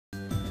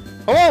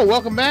Hello,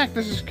 welcome back.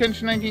 This is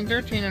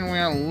Kenshin1913, and we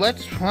are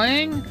Let's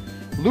Playing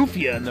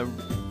Lufia in the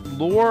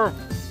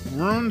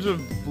Runes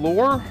of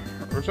Lore,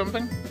 or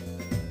something?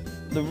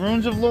 The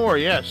Runes of Lore,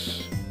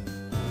 yes.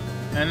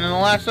 And in the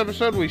last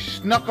episode, we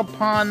snuck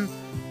upon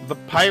the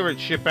pirate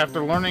ship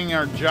after learning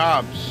our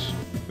jobs.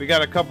 We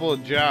got a couple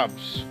of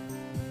jobs.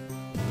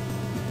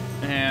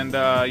 And,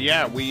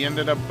 yeah, we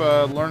ended up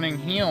learning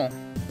heal.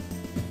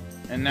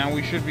 And now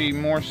we should be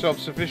more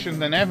self-sufficient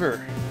than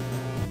ever.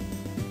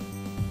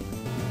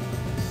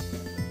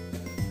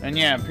 And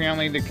yeah,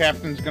 apparently the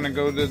captain's gonna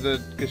go to the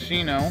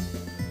casino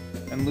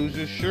and lose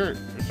his shirt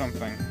or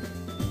something.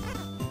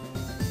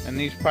 And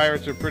these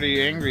pirates are pretty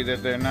angry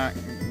that they're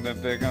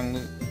gonna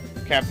lose.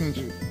 Captain's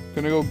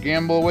gonna go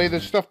gamble away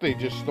the stuff they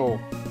just stole.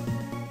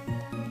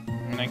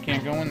 And they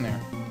can't go in there.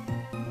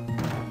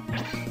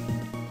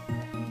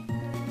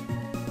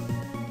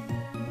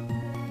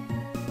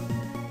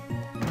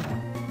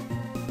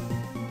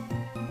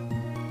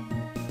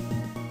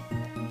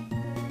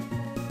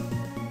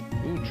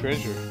 Ooh,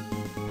 treasure.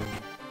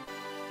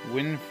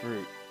 Wind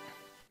fruit.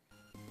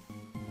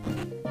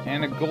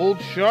 And a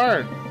gold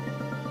shard.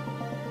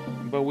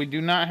 But we do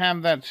not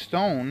have that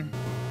stone.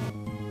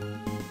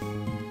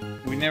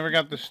 We never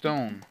got the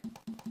stone.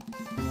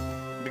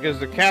 Because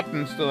the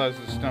captain still has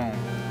the stone.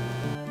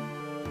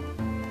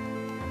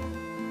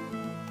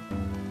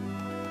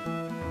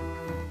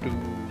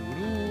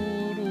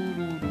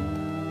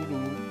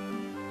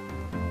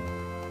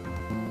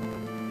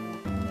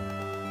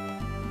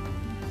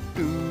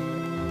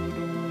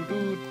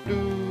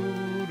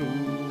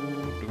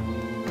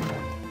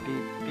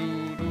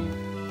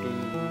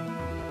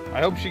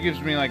 I hope she gives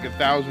me like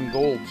 1,000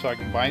 gold so I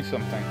can buy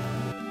something.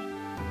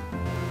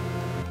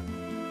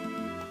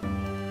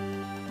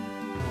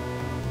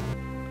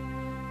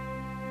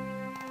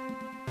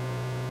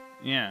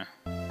 Yeah.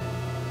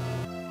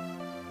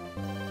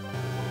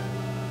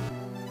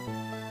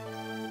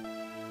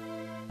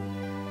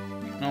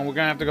 No, we're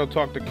gonna have to go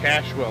talk to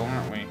Cashwell,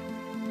 aren't we?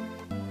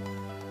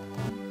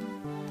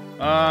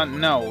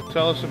 No.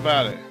 Tell us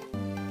about it.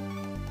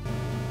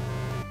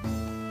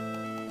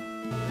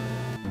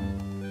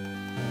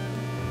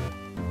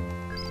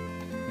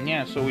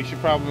 Yeah, so we should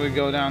probably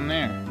go down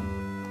there.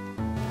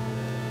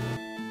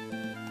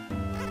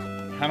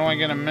 How do I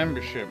get a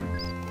membership?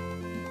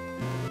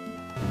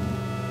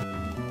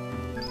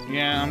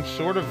 Yeah, I'm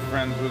sort of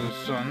friends with his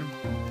son.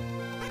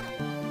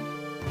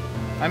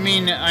 I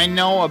mean, I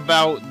know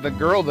about the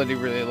girl that he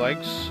really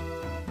likes.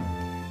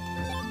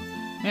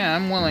 Yeah,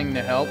 I'm willing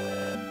to help.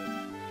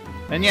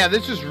 And yeah,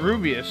 this is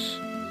Rubius.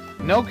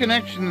 No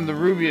connection to the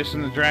Rubius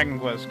in the Dragon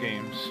Quest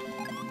games.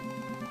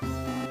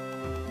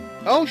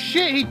 Oh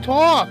shit, he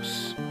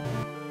talks!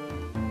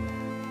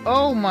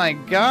 Oh my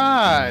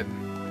god!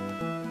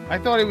 I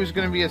thought he was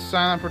gonna be a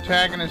silent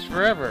protagonist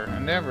forever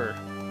and ever.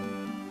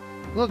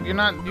 Look, you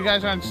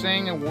guys aren't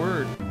saying a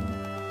word.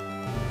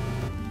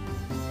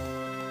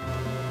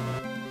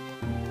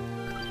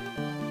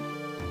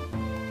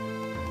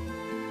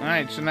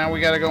 Alright, so now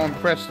we gotta go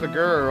impress the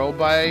girl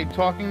by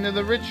talking to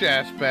the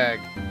rich-ass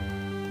bag,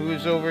 who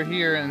is over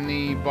here in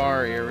the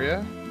bar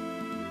area.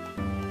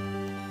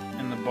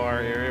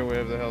 Bar area,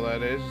 whatever the hell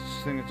that is.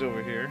 I think it's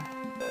over here.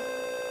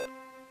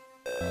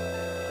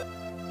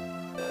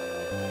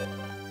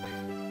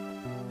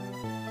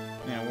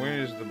 Yeah, where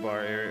is the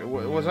bar area?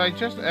 Was I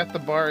just at the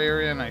bar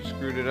area and I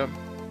screwed it up?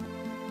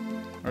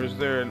 Or is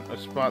there a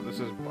spot that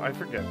says... I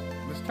forget.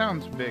 This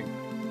town's big.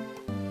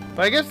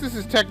 But I guess this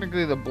is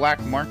technically the black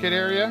market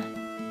area.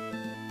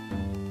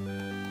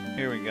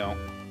 Here we go.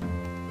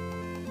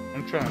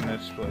 I'm trying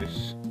this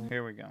place.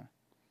 Here we go.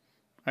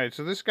 Alright,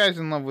 so this guy's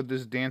in love with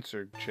this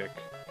dancer chick.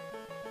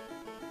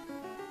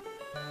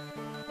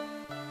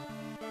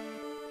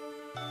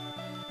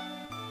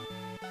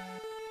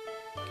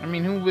 I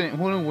mean, who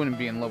wouldn't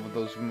be in love with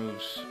those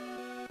moves?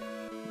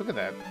 Look at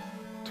that.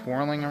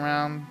 Twirling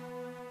around.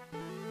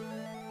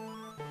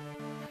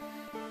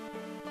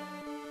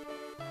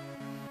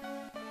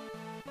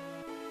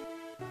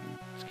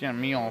 It's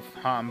getting me all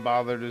hot and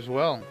bothered as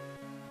well.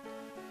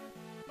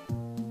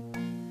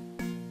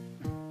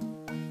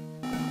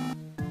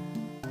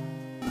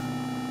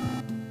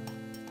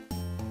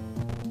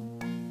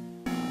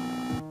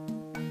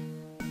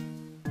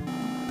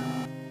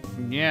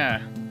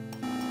 Yeah.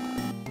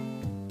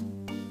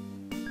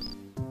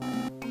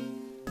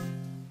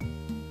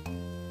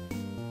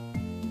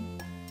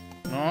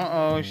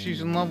 Uh-oh,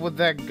 she's in love with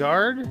that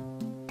guard?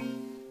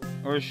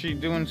 Or is she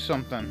doing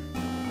something?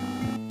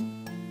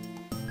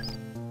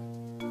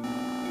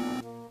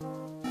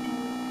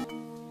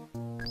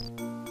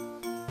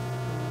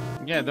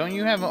 Yeah, don't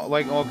you have,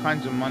 like, all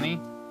kinds of money?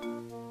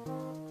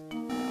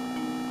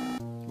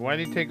 Why'd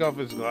he take off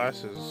his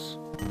glasses?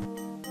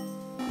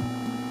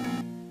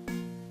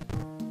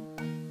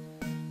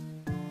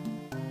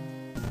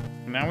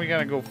 Now we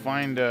gotta go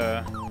find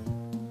a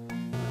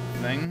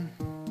thing.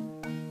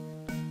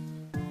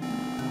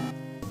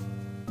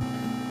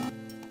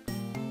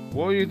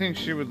 What do you think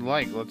she would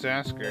like? Let's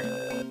ask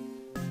her.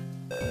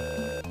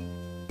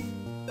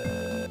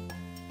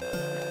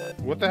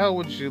 What the hell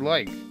would she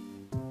like?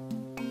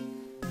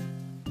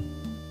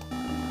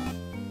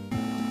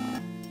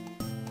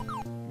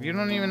 You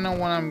don't even know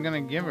what I'm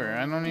gonna give her.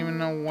 I don't even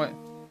know what...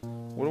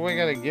 What do I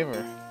gotta give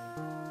her?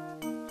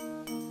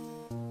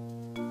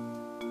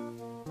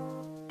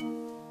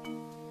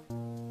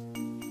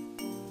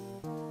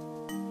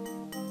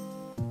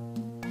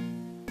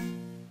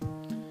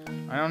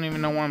 I don't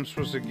even know what I'm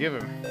supposed to give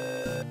him.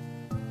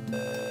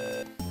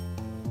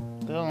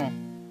 Hell.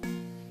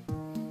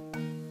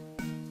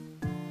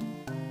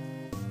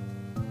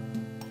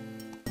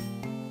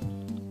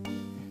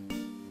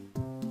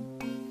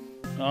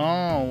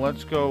 Oh,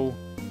 let's go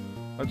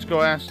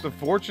ask the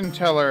fortune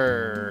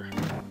teller.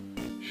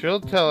 She'll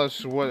tell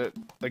us what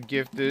a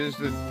gift is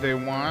that they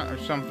want or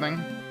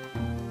something.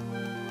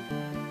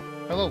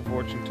 Hello,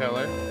 fortune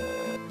teller.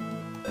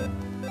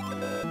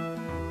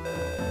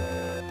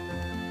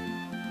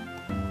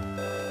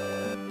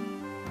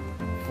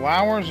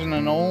 Flowers and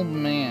an old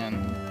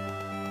man.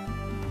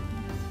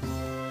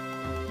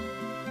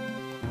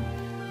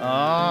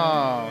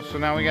 Oh, so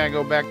now we gotta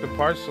go back to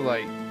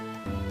Parcelite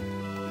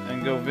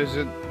and go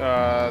visit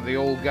the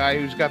old guy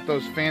who's got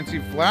those fancy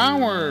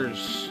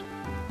flowers.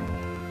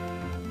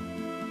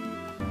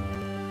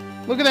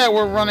 Look at that,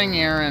 we're running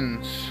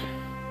errands.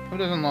 Who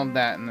doesn't love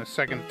that in the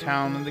second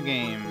town of the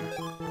game?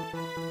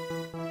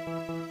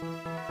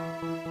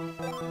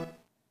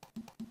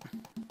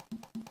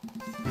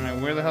 Alright,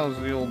 where the hell is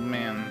the old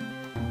man?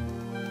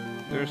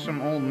 There's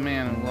some old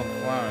man who loves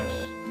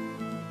flowers.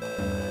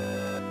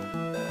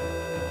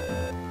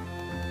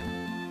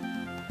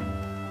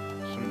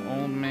 Some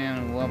old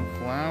man who loves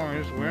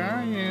flowers. Where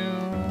are you?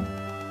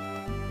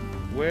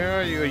 Where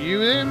are you? Are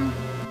you in?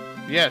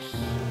 Yes.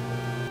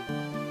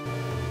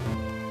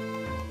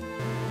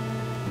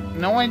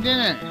 No, I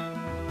didn't.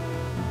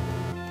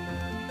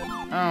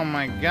 Oh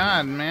my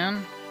god,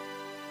 man.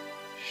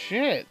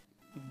 Shit.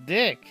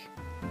 Dick.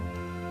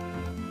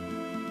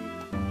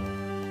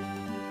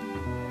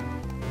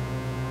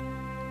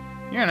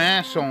 You're an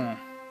asshole.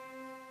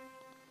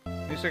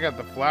 At least I got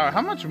the flower.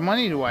 How much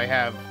money do I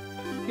have?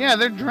 Yeah,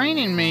 they're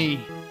draining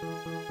me.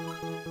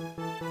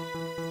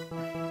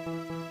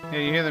 Yeah,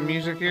 you hear the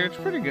music here? It's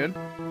pretty good.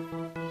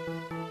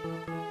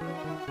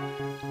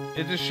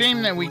 It's a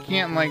shame that we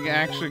can't, like,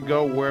 actually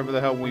go wherever the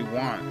hell we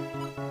want.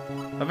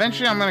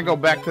 Eventually, I'm gonna go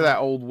back to that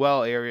old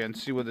well area and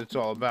see what it's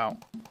all about.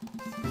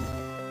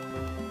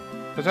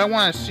 Because I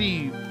want to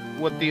see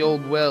what the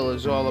old well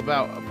is all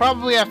about.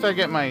 Probably after I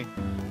get my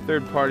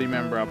third-party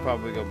member, I'll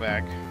probably go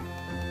back.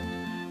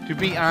 To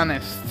be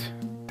honest.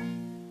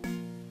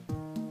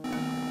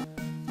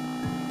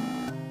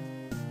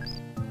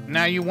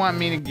 Now you want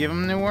me to give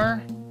him to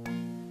her?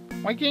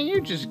 Why can't you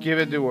just give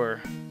it to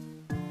her?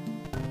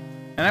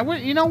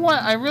 And you know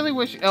what? I really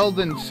wish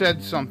Eldon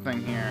said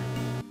something here.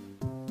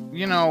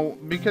 You know,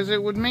 because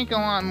it would make a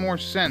lot more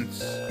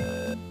sense.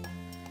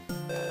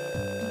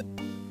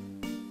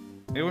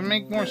 It would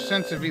make more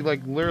sense if he,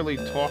 like, literally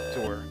talked to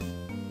her.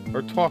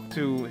 Or talked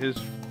to his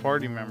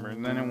party member,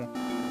 and then it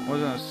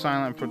wasn't a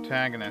silent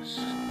protagonist.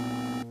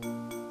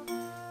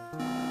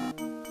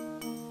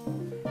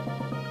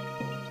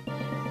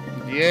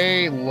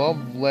 Yay,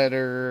 love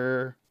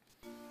letter.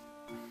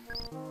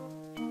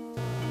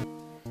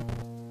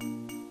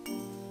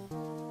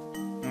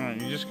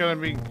 Alright, you just gotta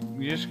be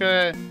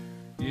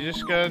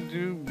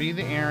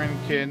the errand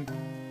kid.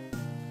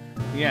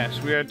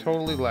 Yes, we are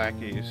totally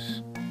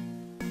lackeys.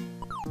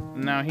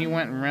 Now he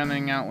went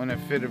running out in a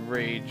fit of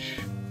rage.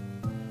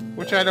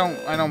 Which I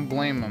don't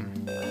blame him.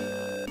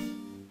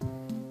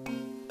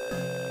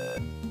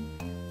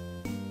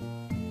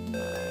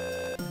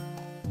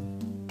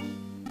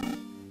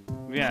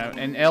 Yeah,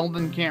 and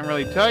Eldon can't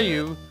really tell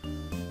you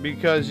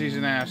because he's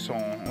an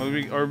asshole.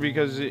 Or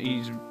because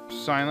he's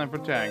silent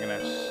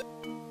protagonist.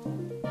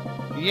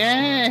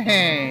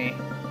 Yay!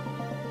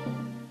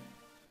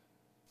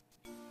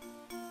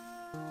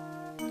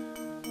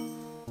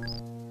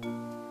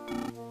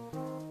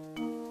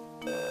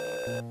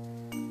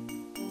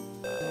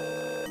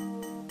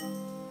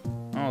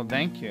 Oh,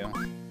 thank you.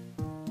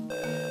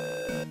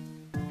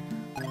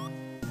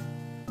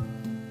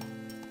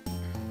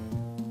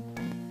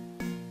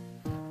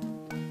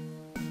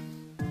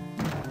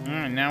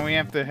 Alright, now we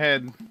have to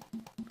head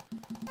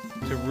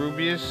to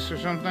Rubius or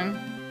something?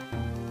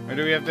 Or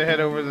do we have to head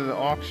over to the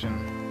auction?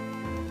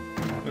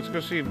 Let's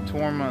go see if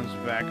Torma's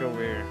back over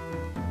here.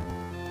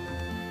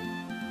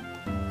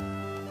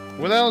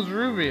 Where the hell's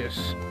Rubius?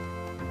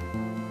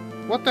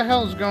 What the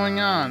hell's going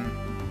on?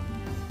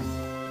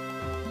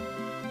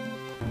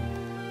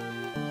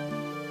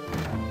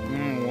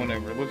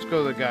 Whatever. Let's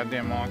go to the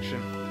goddamn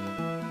auction.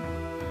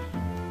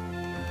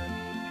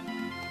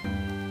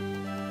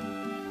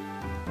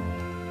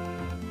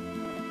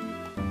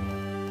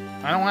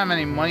 I don't have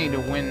any money to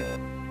win.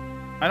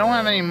 I don't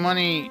have any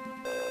money.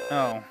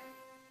 Oh.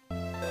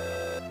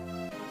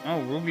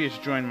 Oh, Rubius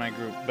joined my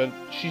group, but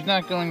she's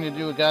not going to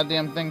do a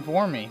goddamn thing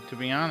for me, to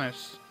be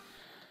honest.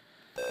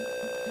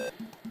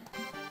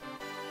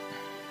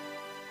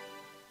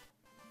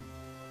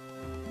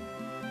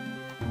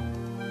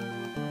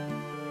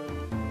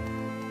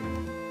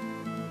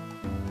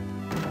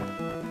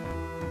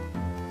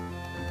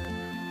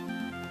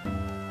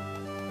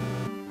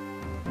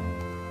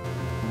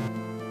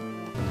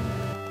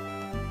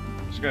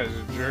 guy's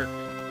a jerk.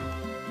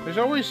 There's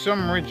always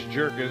some rich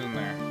jerk, isn't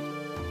there?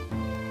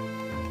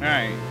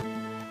 Alright.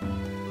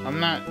 I'm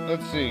not...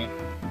 Let's see.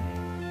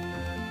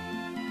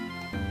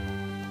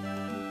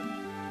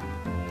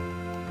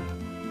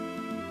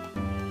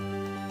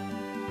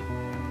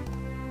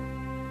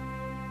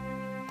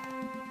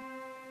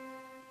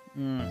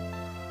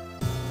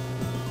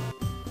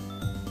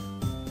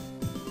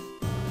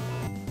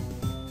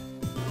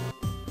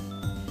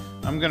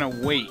 I'm gonna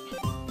wait.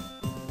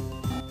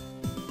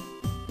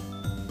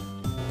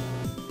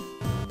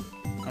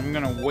 I'm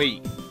gonna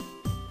wait.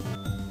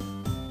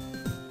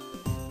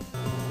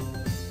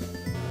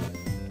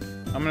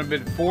 I'm gonna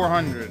bid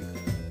 400.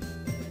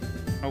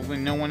 Hopefully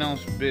no one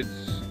else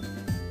bids.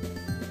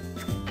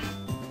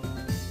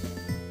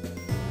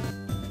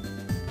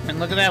 And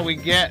look at that, we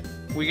get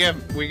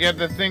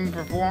the thing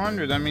for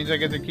 400. That means I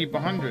get to keep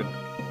 100.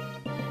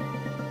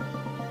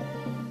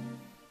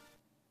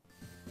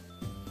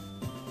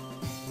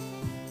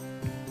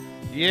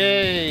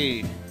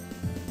 Yay!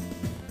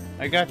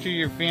 I got you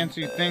your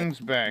fancy things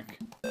back.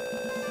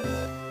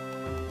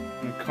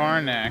 And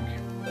Karnak.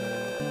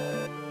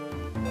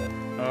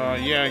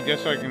 Yeah, I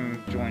guess I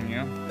can join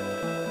you.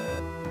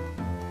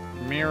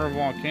 Mirror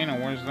Volcano,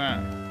 where's that?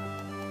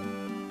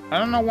 I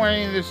don't know where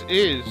any of this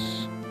is.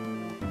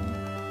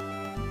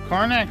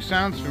 Karnak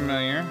sounds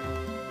familiar.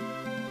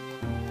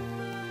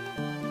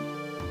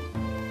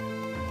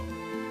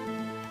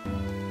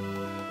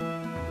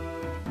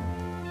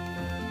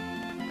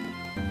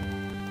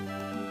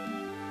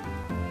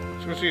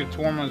 Let's go see if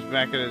Torma's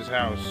back at his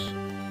house.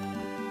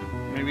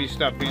 Maybe he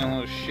stopped being a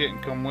little shit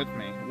and come with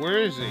me. Where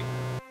is he?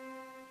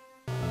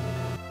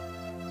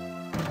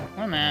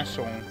 What an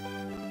asshole.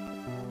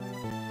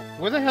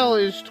 Where the hell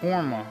is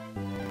Torma?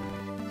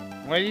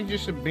 Why did he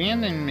just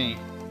abandon me?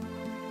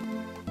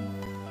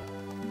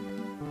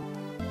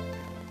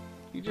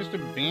 He just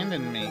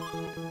abandoned me.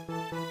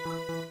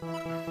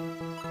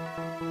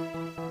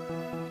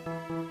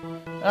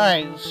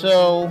 Alright,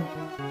 so...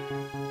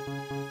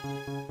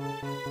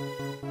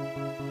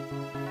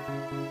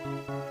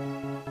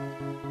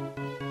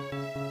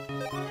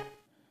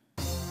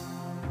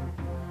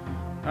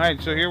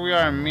 Alright, so here we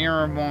are in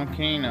Mirror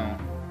Volcano.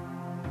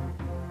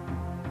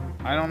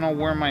 I don't know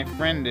where my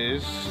friend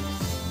is.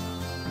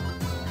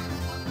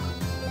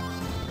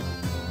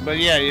 But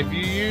yeah, if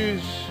you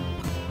use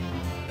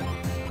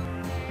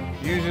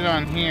it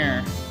on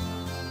here.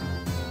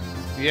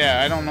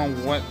 Yeah, I don't know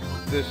what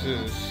this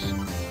is.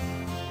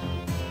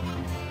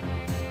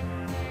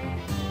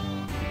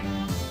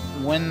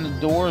 When the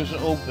doors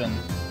open.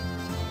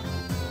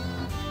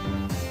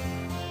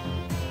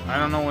 I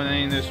don't know what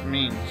any of this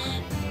means.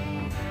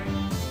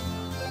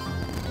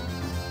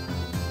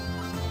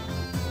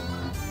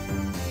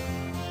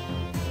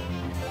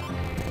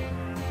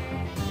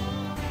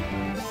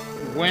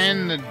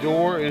 When the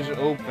door is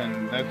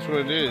open, that's what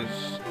it is.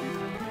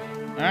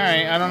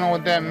 Alright, I don't know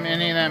what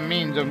any of that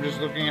means. I'm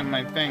just looking at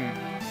my thing.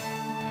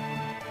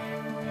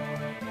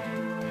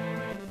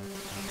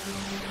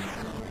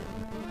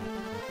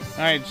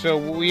 Alright, so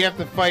we have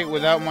to fight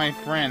without my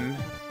friend.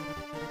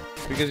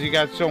 Because he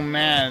got so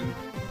mad.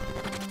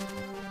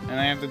 And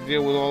I have to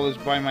deal with all this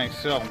by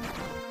myself.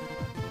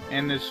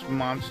 And this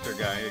monster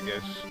guy, I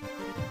guess.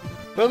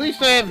 But at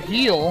least I have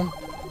heal.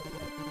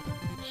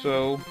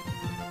 So...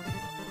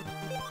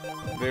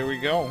 there we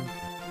go.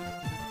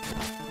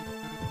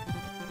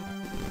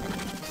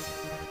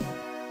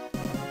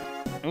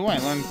 Ooh, I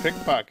learned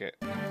pickpocket.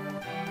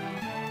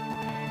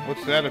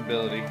 What's that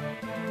ability?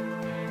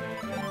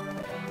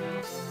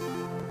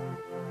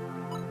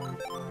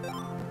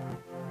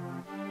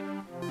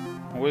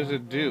 What does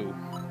it do?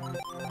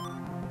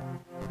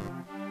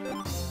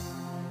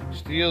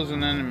 Steals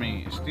an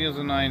enemy. Steals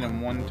an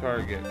item, one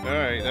target.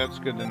 Alright, that's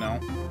good to know.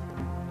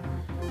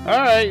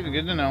 Alright,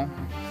 good to know.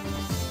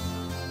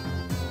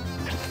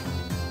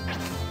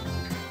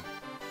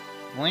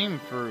 Flame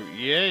fruit,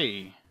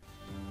 yay.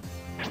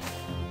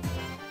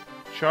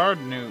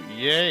 Charred newt,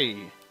 yay.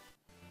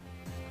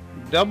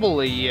 Double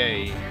a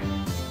yay.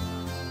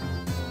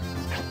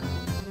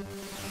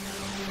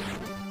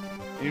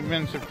 You've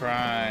been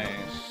surprised.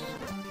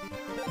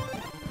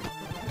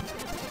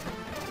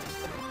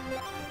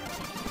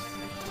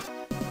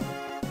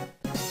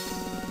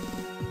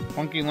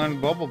 Funky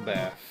learned bubble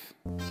bath.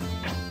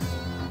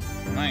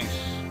 Nice.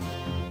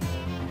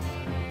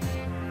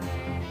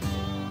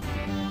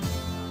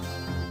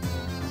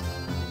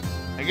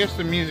 I guess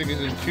the music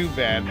isn't too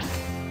bad.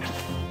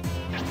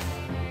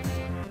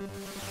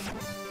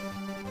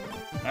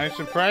 I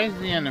surprised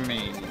the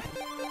enemy.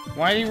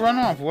 Why'd he run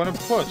off? What a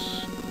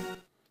puss.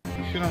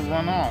 He shouldn't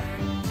run off.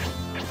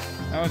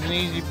 That was an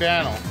easy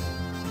battle.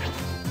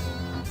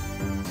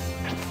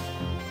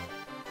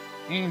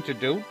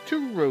 Antidote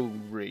to road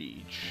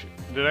rage.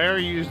 Did I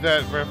already use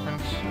that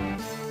reference?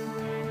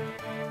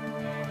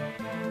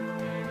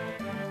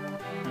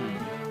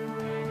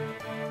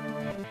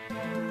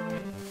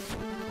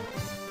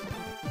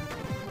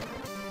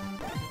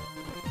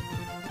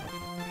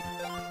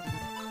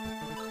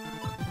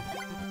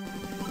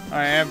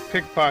 I have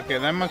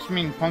pickpocket. That must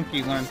mean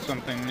Punky learned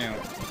something new.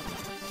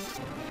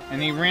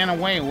 And he ran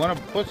away. What a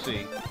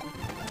pussy.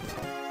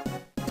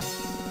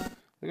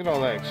 Look at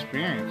all that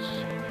experience.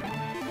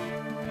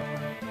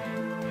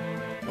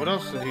 What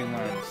else did he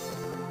learn?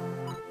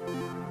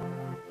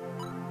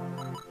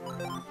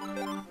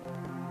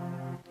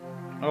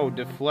 Oh,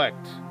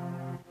 deflect.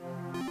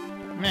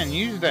 Man,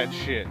 use that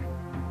shit.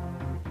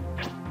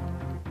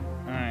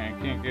 Alright, I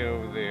can't get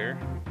over there.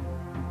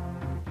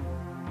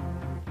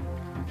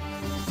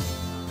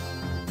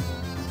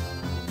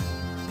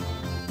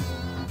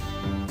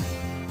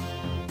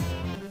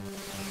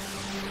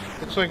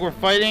 Looks like we're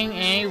fighting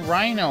a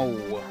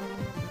rhino.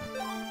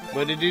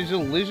 But it is a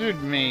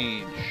lizard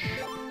mage.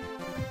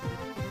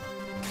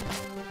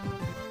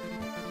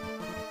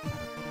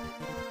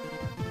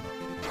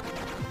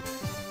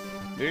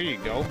 There you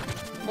go.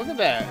 Look at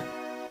that.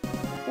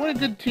 What a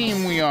good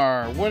team we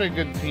are. What a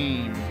good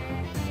team.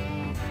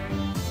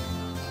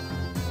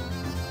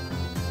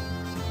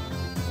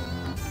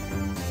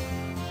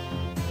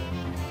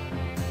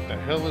 What the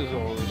hell is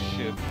all this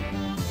shit?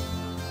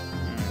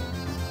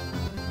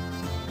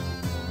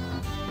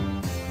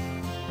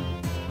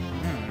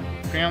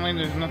 Apparently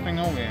there's nothing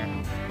over here.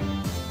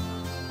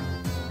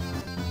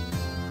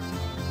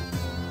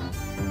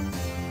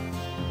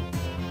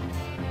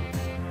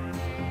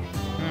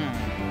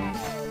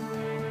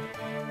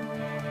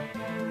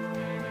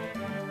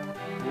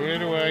 Where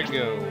do I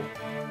go?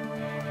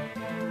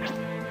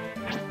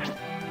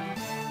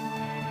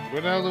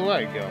 Where the hell do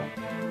I go?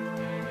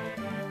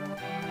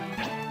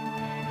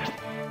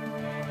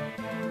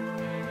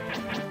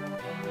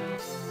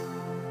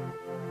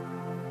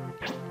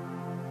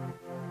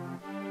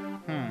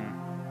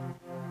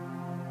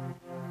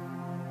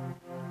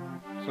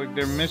 It's like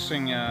they're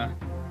missing a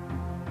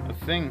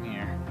thing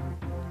here.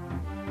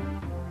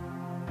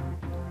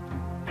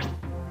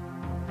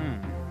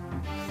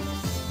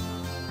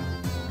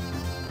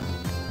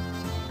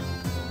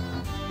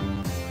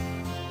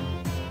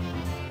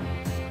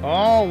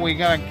 Oh, we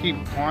gotta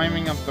keep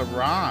climbing up the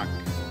rock.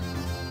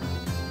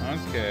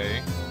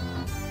 Okay.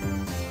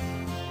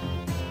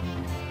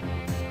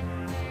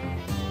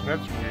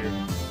 That's weird.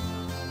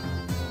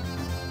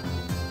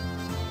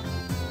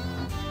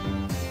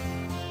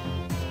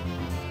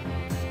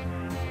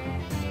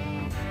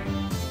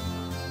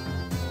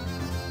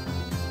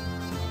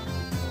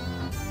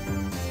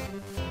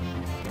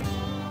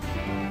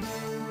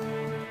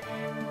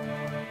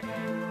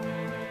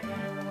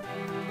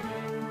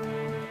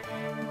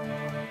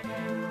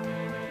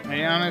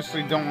 I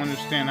honestly don't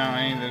understand how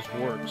any of this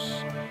works.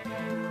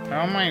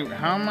 How am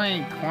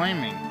I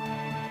climbing?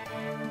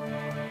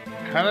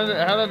 How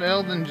did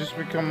Eldon just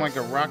become like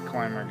a rock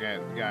climber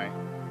guy?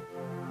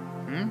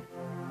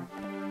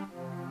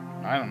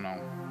 I don't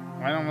know.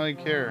 I don't really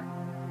care.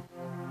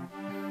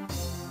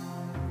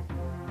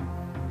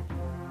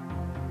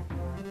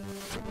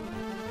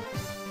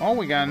 Oh,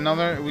 we got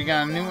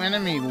a new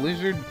enemy,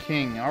 Lizard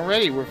King.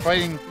 Already, we're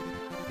fighting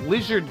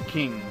Lizard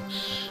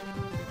Kings.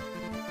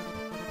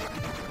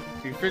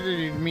 You figured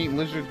you'd meet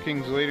Lizard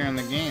Kings later in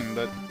the game,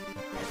 but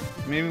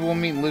maybe we'll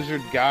meet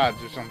Lizard Gods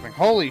or something.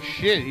 Holy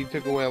shit, he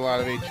took away a lot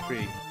of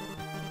HP.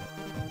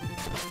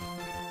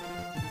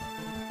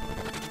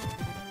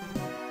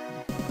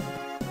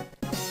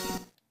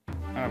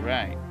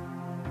 Alright.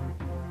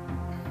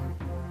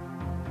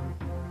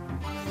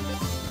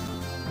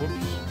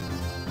 Whoops.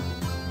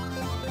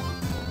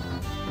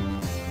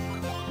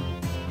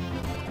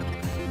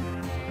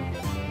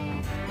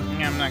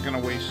 Yeah, I'm not gonna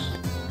waste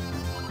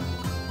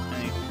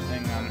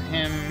on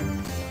him.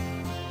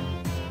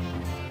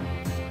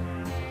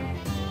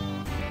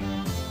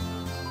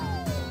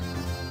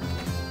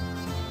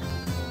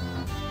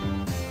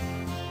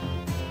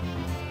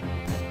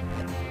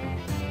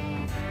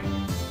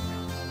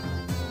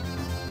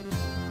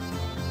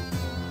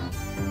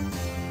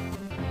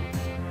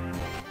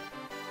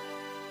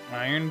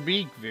 Iron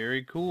Beak,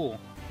 very cool.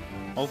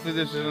 Hopefully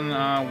this isn't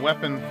a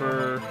weapon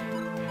for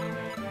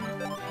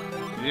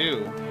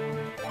you.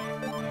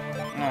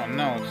 Oh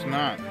no, it's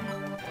not.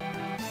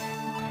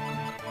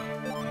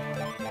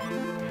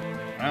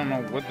 I don't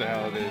know what the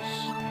hell it is,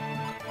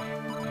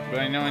 but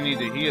I know I need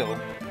to heal.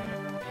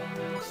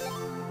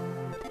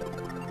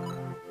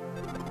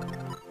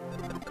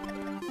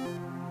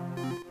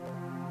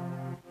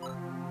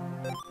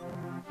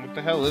 What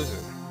the hell is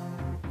it?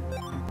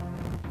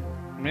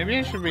 Maybe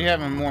I should be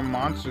having more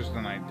monsters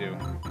than I do.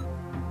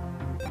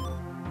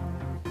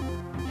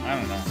 I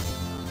don't know.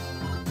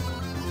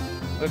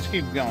 Let's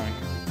keep going.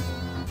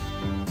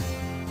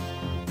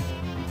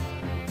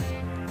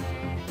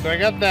 So I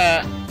got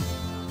that.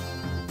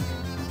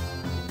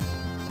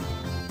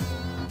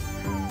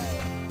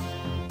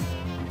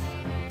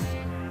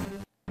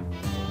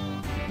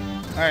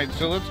 Alright,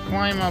 so let's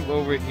climb up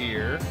over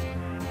here.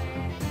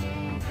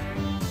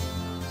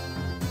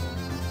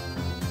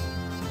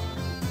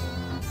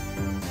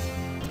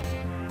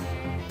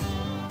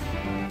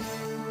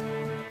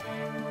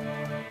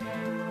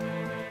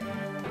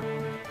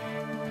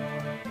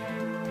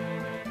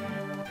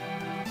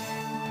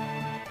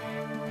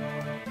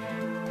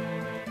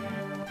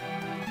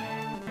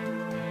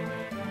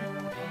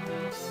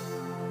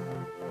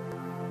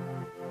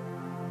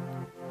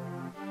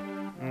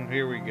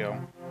 here we go.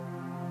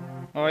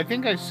 Oh, I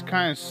think I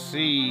kind of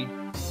see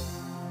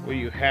what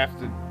you have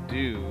to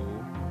do.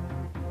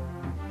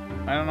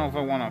 I don't know if I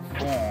want to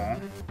fall.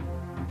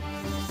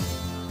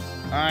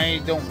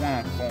 I don't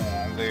want to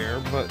fall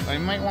there, but I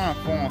might want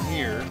to fall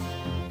here.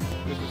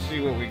 Just to see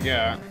what we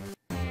got.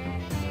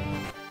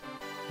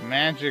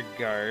 Magic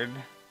guard.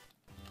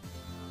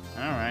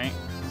 Alright.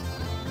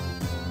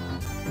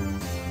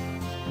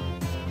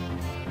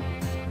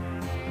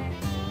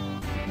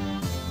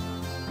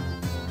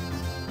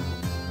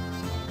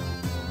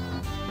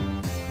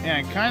 Yeah,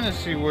 I kind of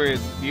see where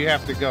you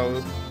have to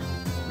go.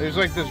 There's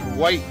like this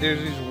white, there's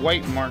these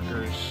white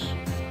markers.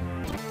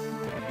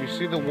 You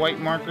see the white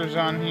markers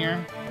on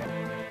here?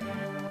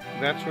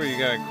 That's where you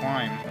gotta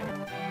climb.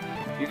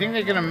 You think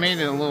they could have made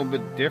it a little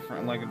bit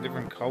different, like a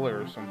different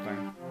color or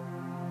something.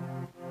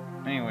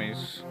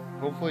 Anyways,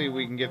 hopefully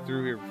we can get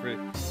through here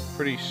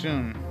pretty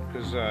soon,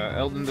 because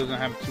Eldon doesn't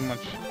have too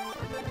much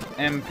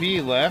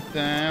MP left,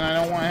 and I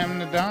don't want him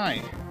to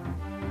die.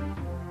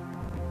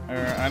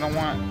 Or I don't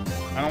want to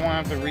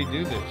have to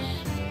redo this.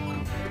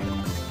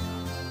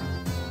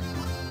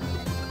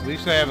 At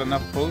least I have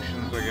enough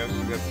potions, I guess,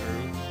 to get through.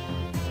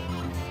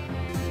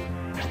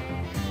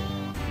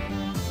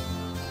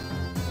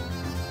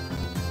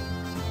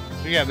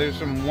 So yeah, there's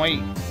some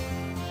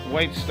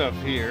white stuff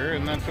here,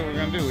 and that's what we're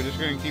gonna do. We're just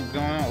gonna keep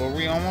going on. Are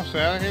we almost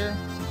out of here?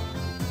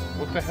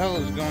 What the hell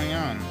is going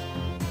on?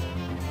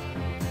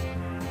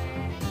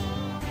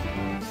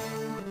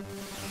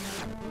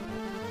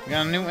 We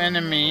got a new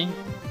enemy.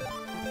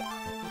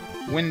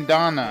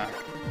 Windana.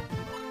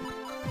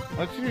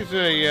 Let's use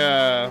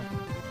a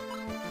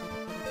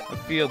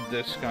field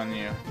disc on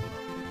you.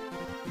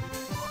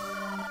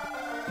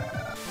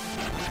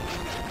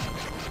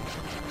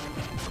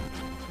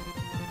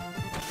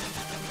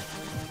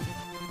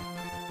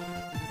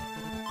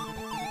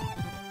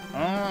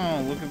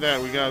 Oh, look at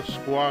that. We got a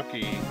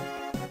Squawky.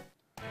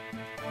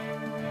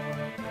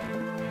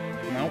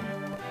 Nope.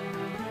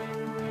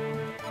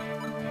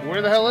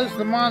 Where the hell is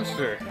the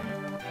monster?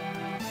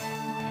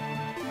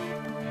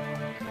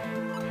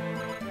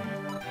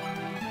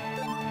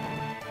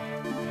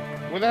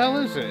 Where the hell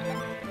is it?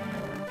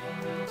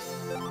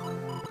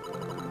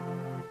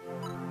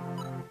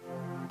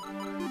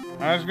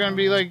 I was gonna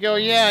be like, oh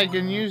yeah, I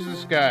can use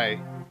this guy.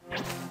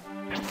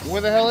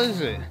 Where the hell is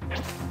it?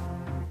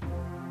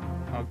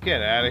 Oh,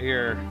 get out of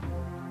here.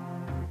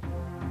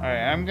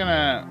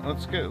 Alright,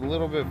 let's get a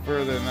little bit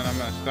further and then I'm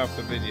gonna stop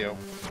the video.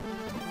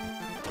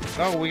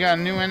 Oh, we got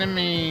a new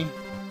enemy.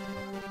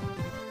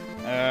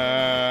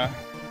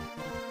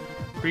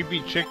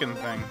 Creepy chicken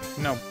thing.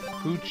 No,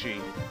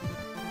 Poochie.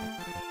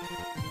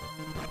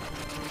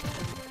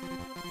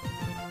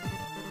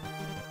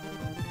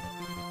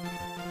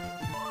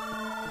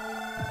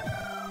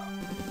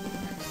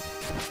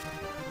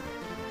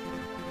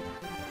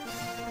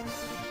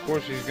 Of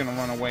course he's gonna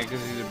run away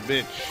because he's a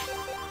bitch.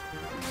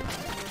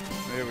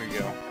 There we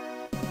go.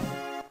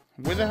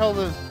 Where the hell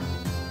did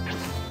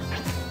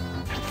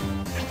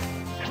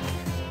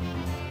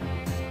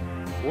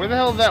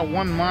that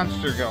one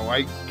monster go?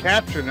 I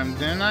captured him,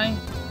 didn't I?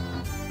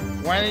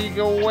 Why did he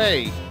go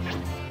away?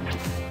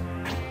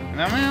 And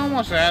am I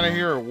almost out of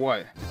here or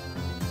what?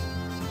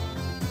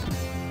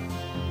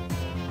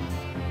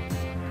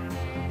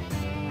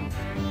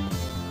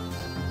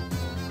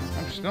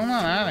 I'm still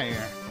not out of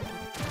here.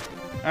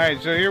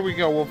 Alright, so here we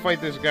go. We'll fight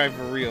this guy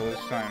for real this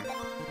time.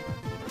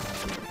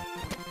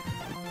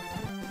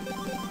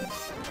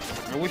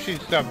 I wish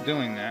he'd stop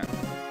doing that.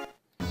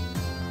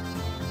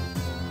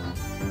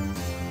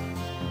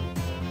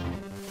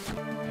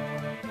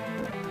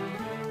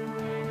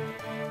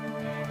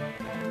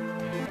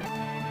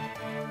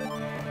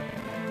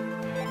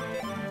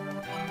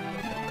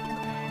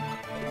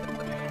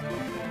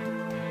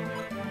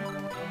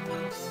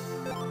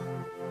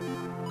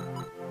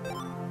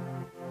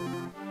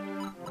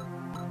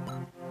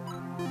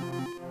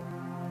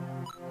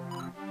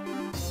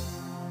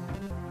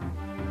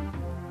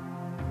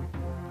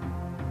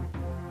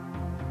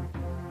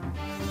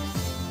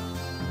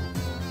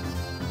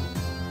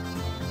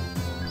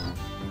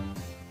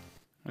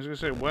 I was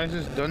gonna say, why is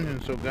this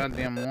dungeon so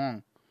goddamn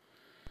long?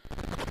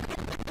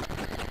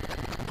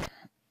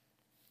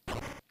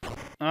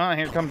 Ah,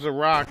 here comes a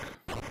rock.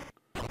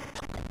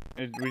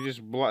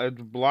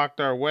 It blocked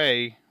our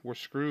way. We're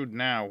screwed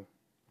now.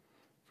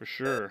 For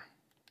sure.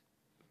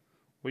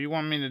 What do you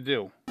want me to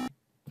do?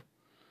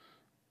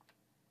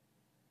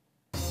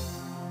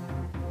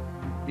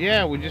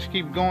 Yeah, we just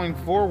keep going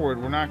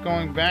forward. We're not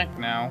going back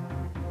now.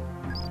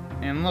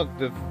 And look,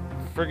 the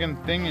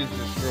friggin' thing is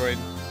destroyed.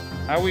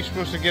 How are we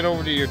supposed to get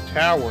over to your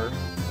tower?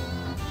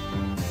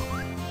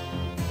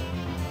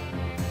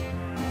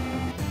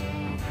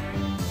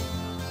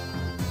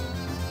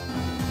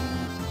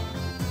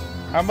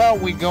 How about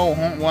we go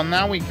home? Well,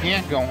 now we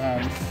can't go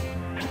home.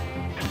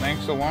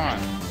 Thanks a lot.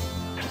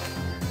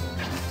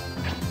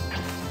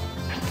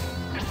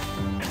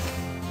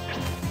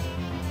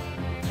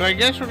 So I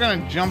guess we're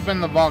gonna jump in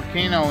the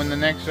volcano in the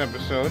next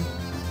episode.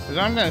 Because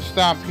I'm gonna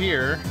stop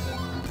here.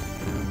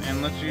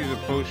 And let's use a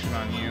potion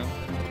on you.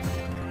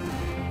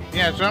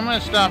 Yeah, so I'm going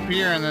to stop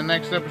here, and the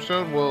next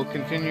episode we'll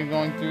continue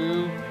going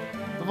through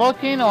the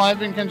volcano. I've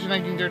been Kenshin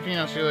 1913.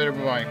 I'll see you later.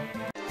 Bye-bye.